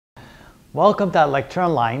Welcome to that lecture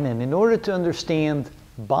online, and in order to understand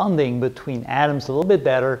bonding between atoms a little bit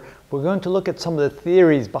better, we're going to look at some of the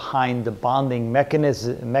theories behind the bonding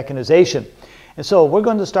mechanization. And so we're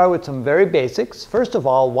going to start with some very basics. First of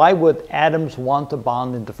all, why would atoms want to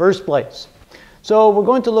bond in the first place? So we're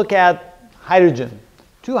going to look at hydrogen.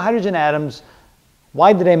 Two hydrogen atoms,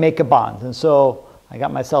 why do they make a bond? And so I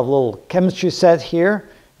got myself a little chemistry set here,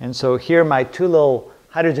 and so here are my two little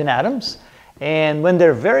hydrogen atoms. And when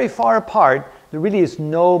they're very far apart, there really is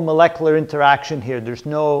no molecular interaction here. There's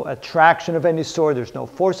no attraction of any sort. There's no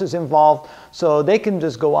forces involved. So they can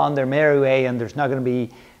just go on their merry way, and there's not going to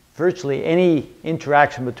be virtually any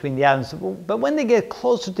interaction between the atoms. But when they get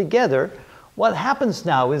closer together, what happens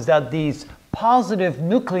now is that these positive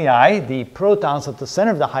nuclei, the protons at the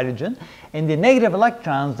center of the hydrogen, and the negative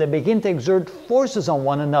electrons, they begin to exert forces on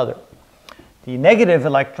one another. The negative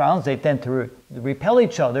electrons, they tend to repel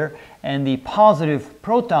each other, and the positive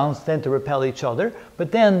protons tend to repel each other.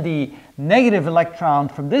 But then the negative electron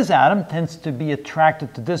from this atom tends to be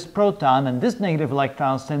attracted to this proton, and this negative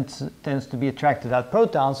electron tends to be attracted to that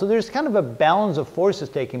proton. So there's kind of a balance of forces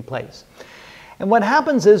taking place. And what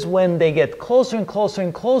happens is when they get closer and closer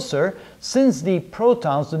and closer, since the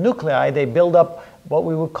protons, the nuclei, they build up what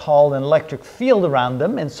we would call an electric field around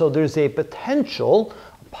them, and so there's a potential,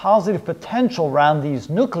 positive potential around these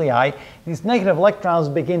nuclei. These negative electrons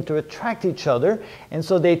begin to attract each other, and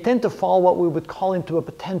so they tend to fall what we would call into a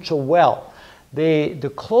potential well.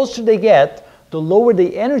 The closer they get, the lower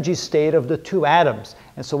the energy state of the two atoms.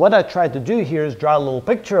 And so what I tried to do here is draw a little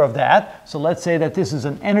picture of that. So let's say that this is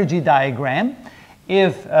an energy diagram.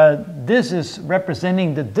 If this is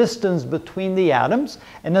representing the distance between the atoms,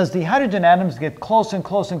 and as the hydrogen atoms get closer and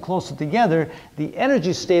closer and closer together, the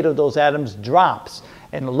energy state of those atoms drops.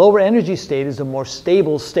 And the lower energy state is a more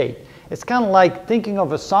stable state. It's kind of like thinking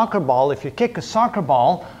of a soccer ball. If you kick a soccer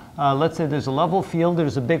ball, let's say there's a level field,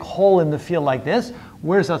 there's a big hole in the field like this.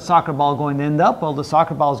 Where's that soccer ball going to end up? Well, the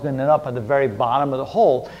soccer ball is going to end up at the very bottom of the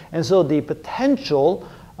hole. And so the potential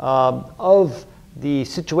of the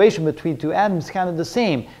situation between two atoms is kind of the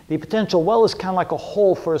same. The potential well is kind of like a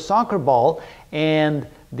hole for a soccer ball, and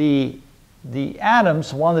the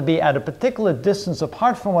atoms want to be at a particular distance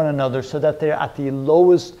apart from one another so that they're at the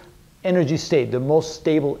lowest energy state, the most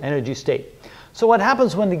stable energy state. So what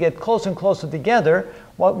happens when they get closer and closer together,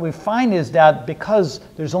 what we find is that because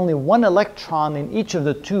there's only one electron in each of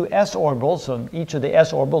the two s orbitals, so each of the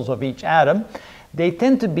s orbitals of each atom, they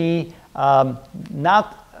tend to be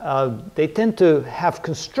they tend to have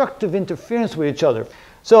constructive interference with each other.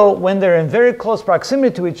 So when they're in very close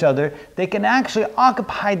proximity to each other, they can actually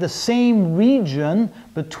occupy the same region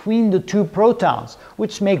between the two protons,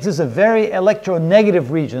 which makes this a very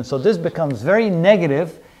electronegative region. So this becomes very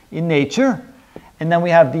negative in nature. And then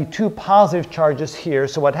we have the two positive charges here.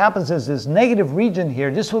 So what happens is this negative region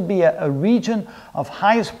here, this would be a region of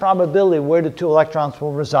highest probability where the two electrons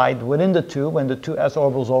will reside within the two when the two s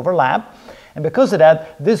orbitals overlap. And because of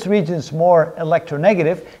that, this region is more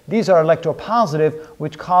electronegative. These are electropositive,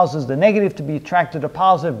 which causes the negative to be attracted to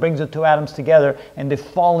positive, brings the two atoms together, and they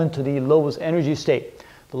fall into the lowest energy state.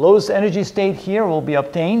 The lowest energy state here will be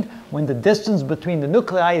obtained when the distance between the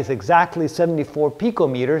nuclei is exactly 74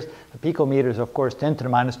 picometers. The picometers, of course, 10 to the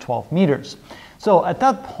minus 12 meters. So at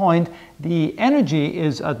that point, the energy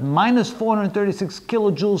is at minus 436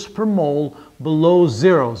 kilojoules per mole below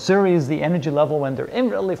zero. Zero is the energy level when they're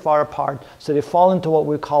infinitely far apart, so they fall into what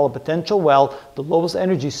we call a potential well, the lowest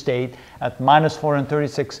energy state at minus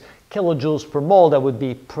 436 kilojoules per mole. That would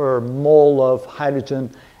be per mole of hydrogen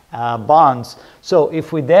bonds. So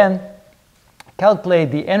if we then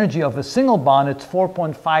calculate the energy of a single bond, it's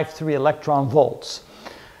 4.53 electron volts.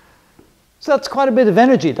 So that's quite a bit of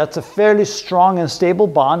energy. That's a fairly strong and stable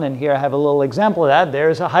bond, and here I have a little example of that.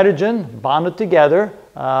 There's a hydrogen bonded together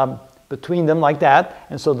between them like that,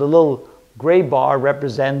 and so the little gray bar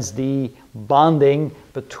represents the bonding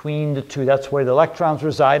between the two. That's where the electrons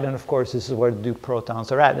reside, and of course this is where the two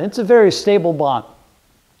protons are at. And it's a very stable bond.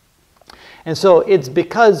 And so it's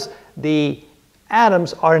because the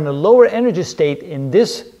atoms are in a lower energy state in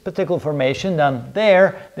this particular formation than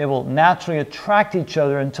there, they will naturally attract each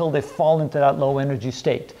other until they fall into that low energy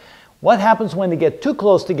state. What happens when they get too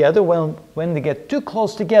close together? When they get too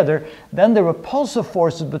close together, then the repulsive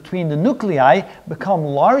forces between the nuclei become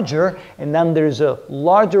larger, and then there's a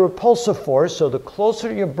larger repulsive force. So the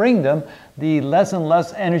closer you bring them, the less and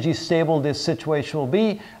less energy stable this situation will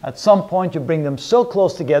be. At some point, you bring them so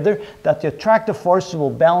close together that the attractive forces will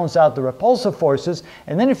balance out the repulsive forces.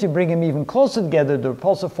 And then if you bring them even closer together, the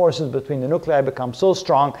repulsive forces between the nuclei become so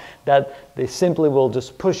strong that they simply will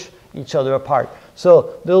just push each other apart.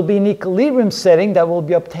 So there'll be an equilibrium setting that will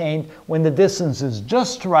be obtained when the distance is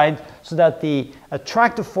just right so that the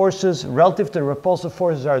attractive forces relative to the repulsive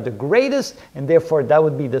forces are the greatest, and therefore that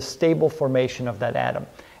would be the stable formation of that atom.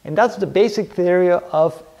 And that's the basic theory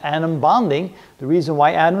of atom bonding. The reason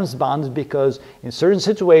why atoms bond is because in certain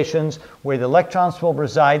situations where the electrons will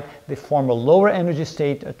reside, they form a lower energy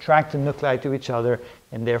state, attract the nuclei to each other,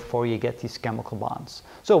 and therefore you get these chemical bonds.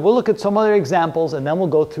 So we'll look at some other examples and then we'll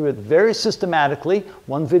go through it very systematically,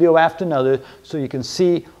 one video after another, so you can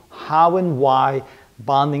see how and why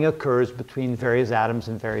bonding occurs between various atoms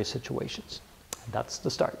in various situations. That's the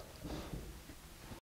start.